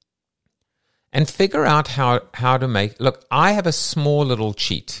 And figure out how to make... Look, I have a small little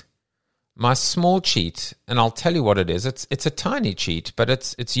cheat. My small cheat, and I'll tell you what it is. It's a tiny cheat, but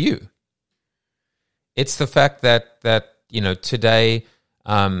it's you. It's the fact that today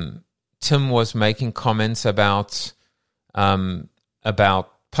Tim was making comments about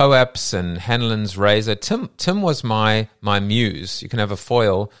POAPs and Hanlon's razor. Tim was my muse. You can have a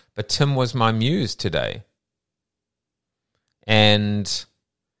foil, but Tim was my muse today. And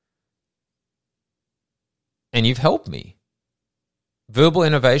you've helped me. Verbal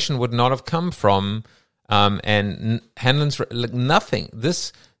innovation would not have come from and Hanlon's nothing.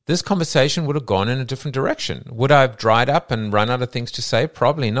 This conversation would have gone in a different direction. Would I have dried up and run out of things to say?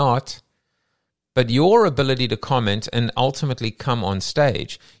 Probably not. But your ability to comment and ultimately come on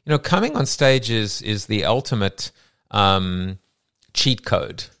stage. Coming on stage is the ultimate cheat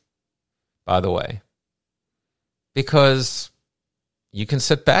code, by the way. Because you can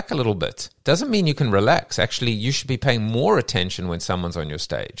sit back a little bit. Doesn't mean you can relax. Actually, you should be paying more attention when someone's on your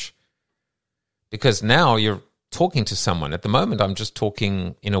stage. Because now you're talking to someone. At the moment, I'm just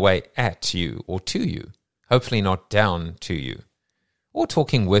talking in a way at you or to you. Hopefully not down to you. Or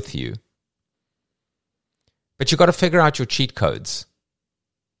talking with you. But you've got to figure out your cheat codes.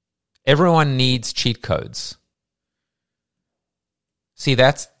 Everyone needs cheat codes. See,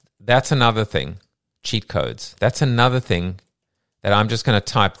 that's another thing. Cheat codes. That's another thing that I'm just going to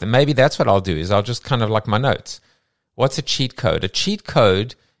type. Maybe that's what I'll do, is I'll just kind of like my notes. What's a cheat code? A cheat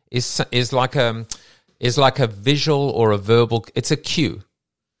code is like a visual or a verbal. It's a cue.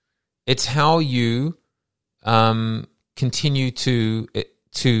 It's how you continue to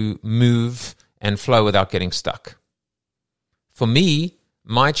move and flow without getting stuck. For me,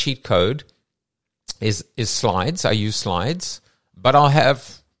 my cheat code is slides. I use slides, but I'll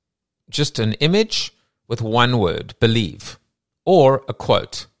have just an image with one word, believe, or a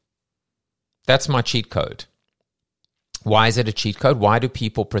quote. That's my cheat code. Why is it a cheat code? Why do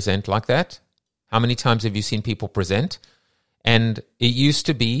people present like that? How many times have you seen people present? And it used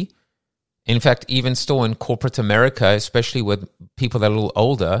to be, in fact, even still in corporate America, especially with people that are a little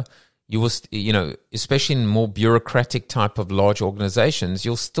older, you will, especially in more bureaucratic type of large organizations,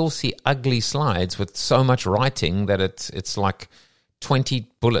 you'll still see ugly slides with so much writing that it's like 20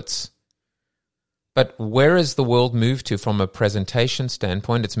 bullets. But where has the world moved to from a presentation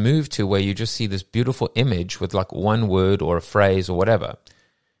standpoint? It's moved to where you just see this beautiful image with like one word or a phrase or whatever.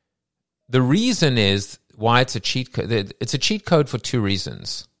 The reason is why it's a cheat code. It's a cheat code for two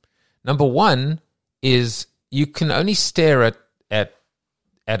reasons. Number one is you can only stare at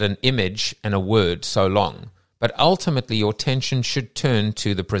an image and a word so long, but ultimately your attention should turn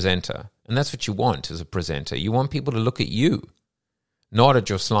to the presenter. And that's what you want as a presenter. You want people to look at you, not at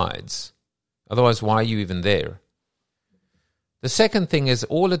your slides. Otherwise, why are you even there? The second thing is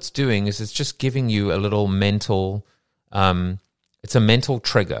all it's doing is it's just giving you a little mental, it's a mental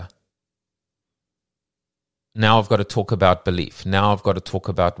trigger. Now I've got to talk about belief. Now I've got to talk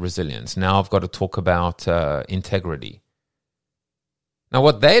about resilience. Now I've got to talk about integrity. Now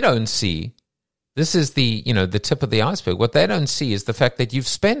what they don't see, this is the tip of the iceberg. What they don't see is the fact that you've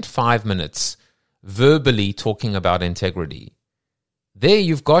spent 5 minutes verbally talking about integrity. There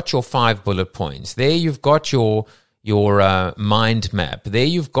you've got your 5 bullet points. There you've got your mind map. There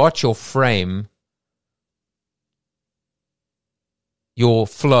you've got your frame, your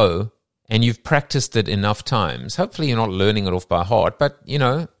flow, and you've practiced it enough times. Hopefully you're not learning it off by heart, but,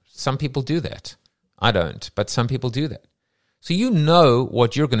 some people do that. I don't, but some people do that. So you know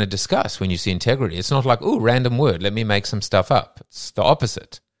what you're going to discuss when you see integrity. It's not like, random word, let me make some stuff up. It's the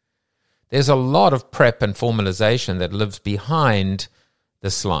opposite. There's a lot of prep and formalization that lives behind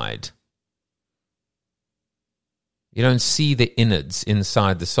the slide. You don't see the innards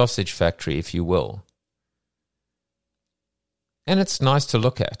inside the sausage factory, if you will. And it's nice to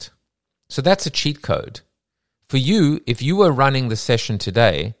look at. So that's a cheat code. For you, if you were running the session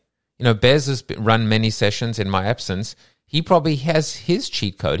today, Bez has run many sessions in my absence. He probably has his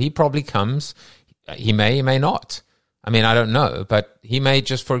cheat code. He probably comes, he may not. I mean, I don't know, but he may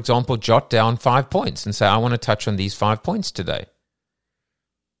just, for example, jot down 5 points and say, I want to touch on these 5 points today.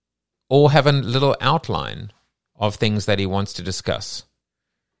 Or have a little outline of things that he wants to discuss.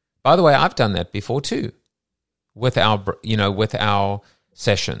 By the way, I've done that before too, with our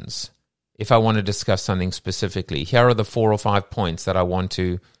sessions. If I want to discuss something specifically, here are the 4 or 5 points that I want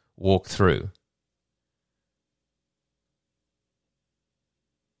to walk through.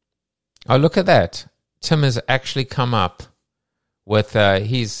 Oh, look at that. Tim has actually come up with,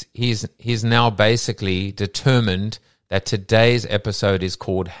 he's now basically determined that today's episode is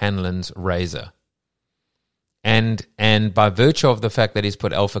called Hanlon's Razor. And by virtue of the fact that he's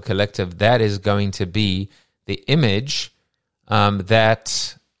put Alpha Collective, that is going to be the image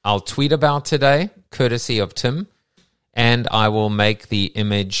that I'll tweet about today, courtesy of Tim, and I will make the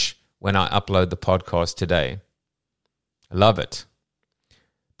image when I upload the podcast today. I love it.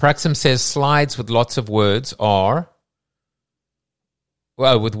 Praxim says slides with lots of words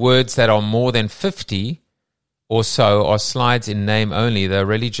with words that are more than 50 or so are slides in name only. They're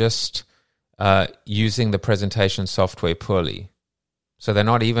really just using the presentation software poorly. So they're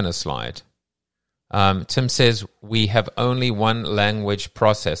not even a slide. Tim says, we have only one language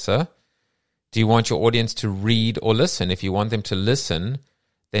processor. Do you want your audience to read or listen? If you want them to listen,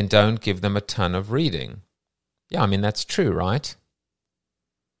 then don't give them a ton of reading. Yeah, I mean, that's true, right?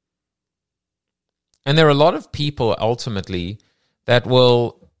 And there are a lot of people ultimately that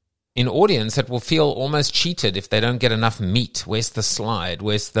will, in audience, that will feel almost cheated if they don't get enough meat. Where's the slide?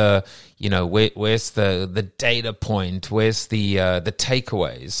 Where's the, where's the data point? Where's the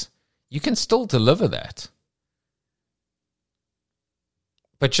takeaways? You can still deliver that.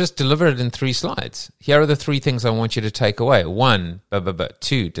 But just deliver it in 3 slides. Here are the 3 things I want you to take away. 1,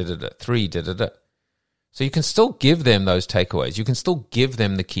 2, 3, So you can still give them those takeaways. You can still give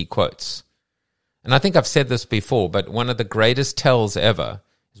them the key quotes. And I think I've said this before, but one of the greatest tells ever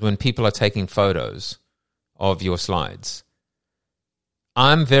is when people are taking photos of your slides.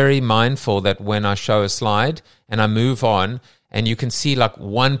 I'm very mindful that when I show a slide and I move on, and you can see like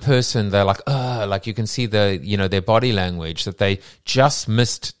one person, they're like you can see the, their body language, that they just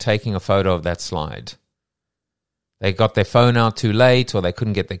missed taking a photo of that slide. They got their phone out too late, or they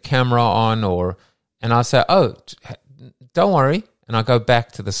couldn't get their camera on, and I say, don't worry. And I go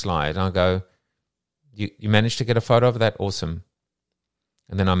back to the slide and I go, you managed to get a photo of that? Awesome.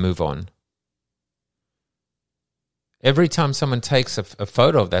 And then I move on. Every time someone takes a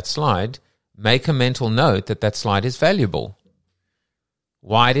photo of that slide, make a mental note that slide is valuable.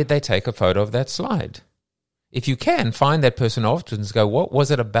 Why did they take a photo of that slide? If you can, find that person afterwards and go, what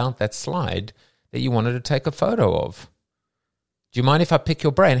was it about that slide that you wanted to take a photo of? Do you mind if I pick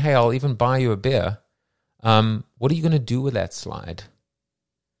your brain? Hey, I'll even buy you a beer. What are you going to do with that slide?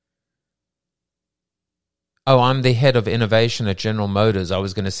 Oh, I'm the head of innovation at General Motors. I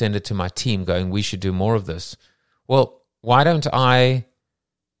was going to send it to my team going, we should do more of this. Well, why don't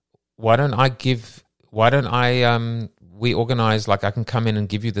we organize, like I can come in and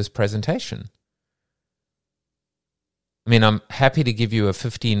give you this presentation? I mean, I'm happy to give you a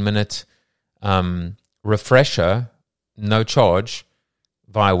 15-minute refresher, no charge,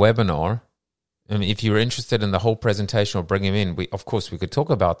 via webinar. I mean, if you're interested in the whole presentation or bring him in, of course we could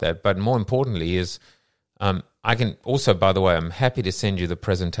talk about that. But more importantly is, I can also, by the way, I'm happy to send you the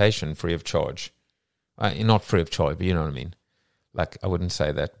presentation free of charge. Not free of charge, but you know what I mean. Like, I wouldn't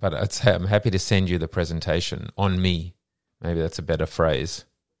say that, but I'd say I'm happy to send you the presentation on me. Maybe that's a better phrase.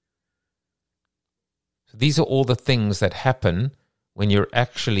 So these are all the things that happen when you're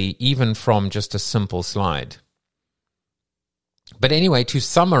actually, even from just a simple slide. But anyway, to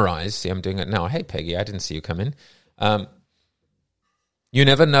summarize, see, I'm doing it now. Hey, Peggy, I didn't see you come in. You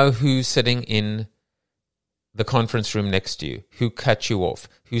never know who's sitting in the conference room next to you, who cut you off,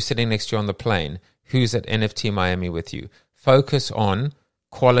 who's sitting next to you on the plane, who's at NFT Miami with you. Focus on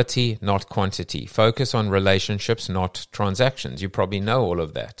quality, not quantity. Focus on relationships, not transactions. You probably know all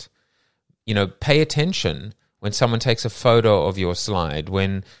of that. Pay attention when someone takes a photo of your slide,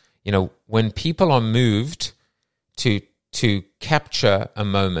 when people are moved to capture a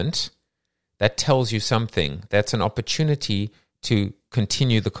moment, that tells you something. That's an opportunity to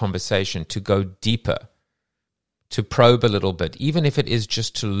continue the conversation, to go deeper, to probe a little bit, even if it is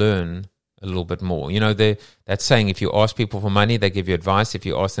just to learn a little bit more. That saying, if you ask people for money, they give you advice. If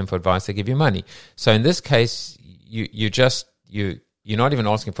you ask them for advice, they give you money. So in this case, you're not even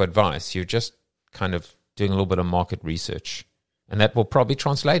asking for advice. You're just kind of doing a little bit of market research. And that will probably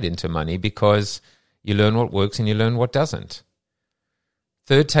translate into money because you learn what works and you learn what doesn't.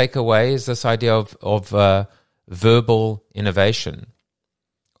 Third takeaway is this idea of verbal innovation.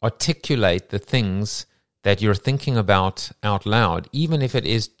 Articulate the things that you're thinking about out loud, even if it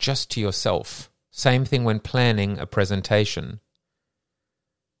is just to yourself. Same thing when planning a presentation.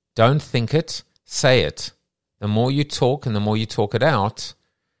 Don't think it, say it. The more you talk and the more you talk it out,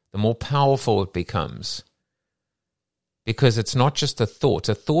 the more powerful it becomes. Because it's not just a thought.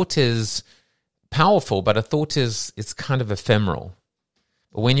 A thought is powerful, but a thought it's kind of ephemeral.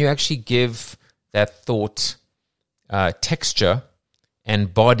 But when you actually give that thought texture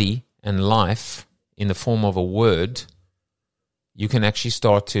and body and life in the form of a word, you can actually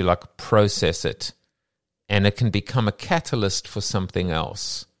start to process it, and it can become a catalyst for something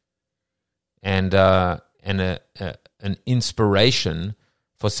else, and an inspiration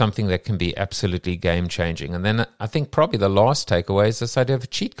for something that can be absolutely game changing. And then I think probably the last takeaway is this idea of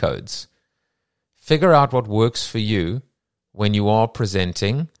cheat codes. Figure out what works for you when you are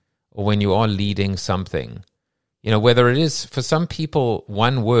presenting or when you are leading something. Whether it is for some people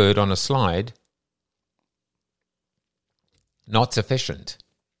one word on a slide, not sufficient.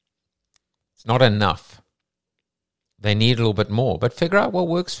 It's not enough. They need a little bit more. But figure out what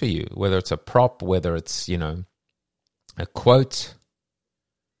works for you, whether it's a prop, whether it's, a quote.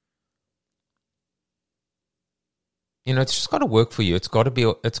 It's just got to work for you. It's got to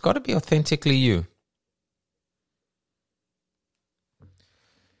be authentically you.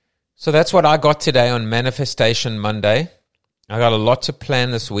 So that's what I got today on Manifestation Monday. I got a lot to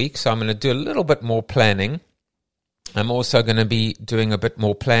plan this week, so I'm going to do a little bit more planning. I'm also going to be doing a bit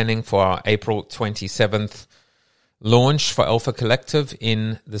more planning for our April 27th launch for Alpha Collective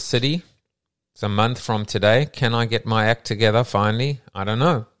in the city. It's a month from today. Can I get my act together finally? I don't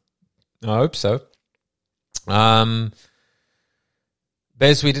know. I hope so.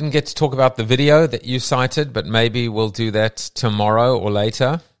 Bez, we didn't get to talk about the video that you cited, but maybe we'll do that tomorrow or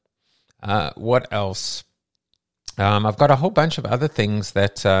later. What else? I've got a whole bunch of other things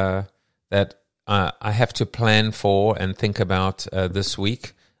that I have to plan for and think about this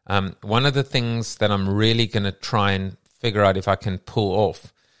week. One of the things that I'm really going to try and figure out if I can pull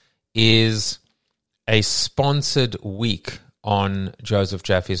off is a sponsored week on Joseph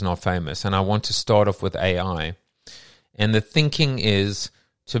Jaffe's Not Famous. And I want to start off with AI. And the thinking is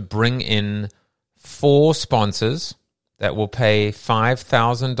to bring in 4 sponsors that will pay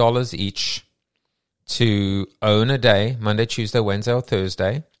 $5,000 each to own a day, Monday, Tuesday, Wednesday, or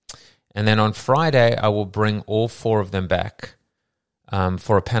Thursday. And then on Friday, I will bring all 4 of them back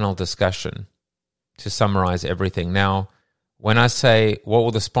for a panel discussion to summarize everything. Now, when I say what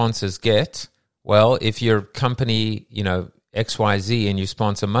will the sponsors get, well, if your company, XYZ, and you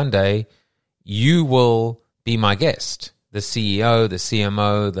sponsor Monday, you will be my guest, the CEO, the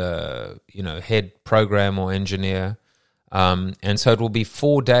CMO, the head program or engineer. And so it will be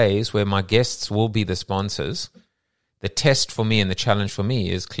 4 days where my guests will be the sponsors. The test for me and the challenge for me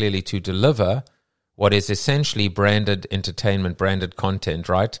is clearly to deliver what is essentially branded entertainment, branded content,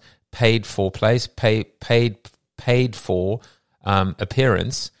 right? Paid for place, paid for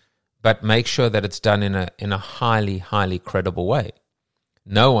appearance, but make sure that it's done in a highly, highly credible way.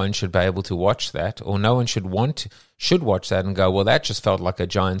 No one should be able to watch that, or no one should watch that and go, well, that just felt like a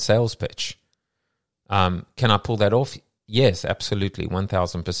giant sales pitch. Can I pull that off? Yes, absolutely,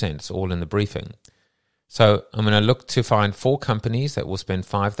 1,000%. It's all in the briefing. So I'm going to look to find 4 companies that will spend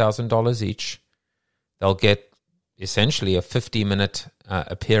 $5,000 each. They'll get essentially a 50-minute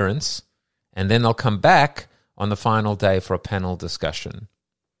appearance, and then they'll come back on the final day for a panel discussion.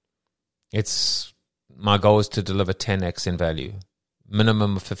 It's my goal is to deliver 10x in value,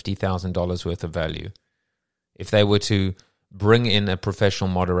 minimum of $50,000 worth of value. If they were to bring in a professional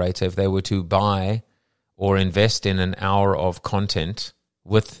moderator, if they were to buy or invest in an hour of content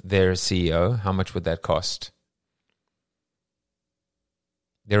with their CEO, how much would that cost?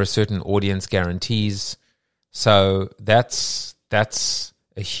 There are certain audience guarantees. So that's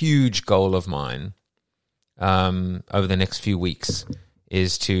a huge goal of mine over the next few weeks,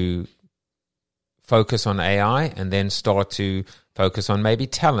 is to focus on AI and then start to focus on maybe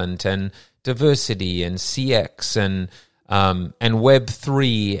talent and diversity and CX and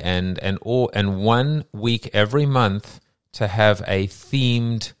Web3 and 1 week every month to have a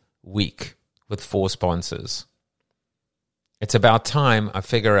themed week with 4 sponsors. It's about time I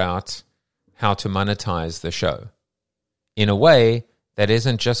figure out how to monetize the show in a way that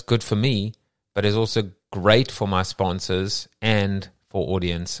isn't just good for me, but is also great for my sponsors and for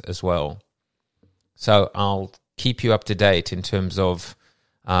audience as well. So I'll keep you up to date in terms of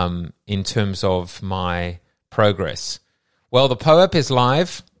my progress. Well, the POAP is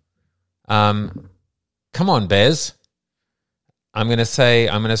live. Come on, Bez. I'm going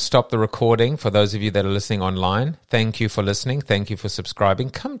to stop the recording for those of you that are listening online. Thank you for listening. Thank you for subscribing.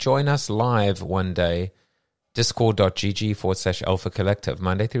 Come join us live one day. Discord.gg/Alpha Collective,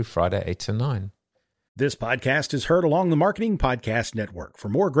 Monday through Friday, 8 to 9. This podcast is heard along the Marketing Podcast Network. For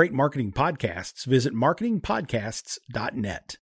more great marketing podcasts, visit marketingpodcasts.net.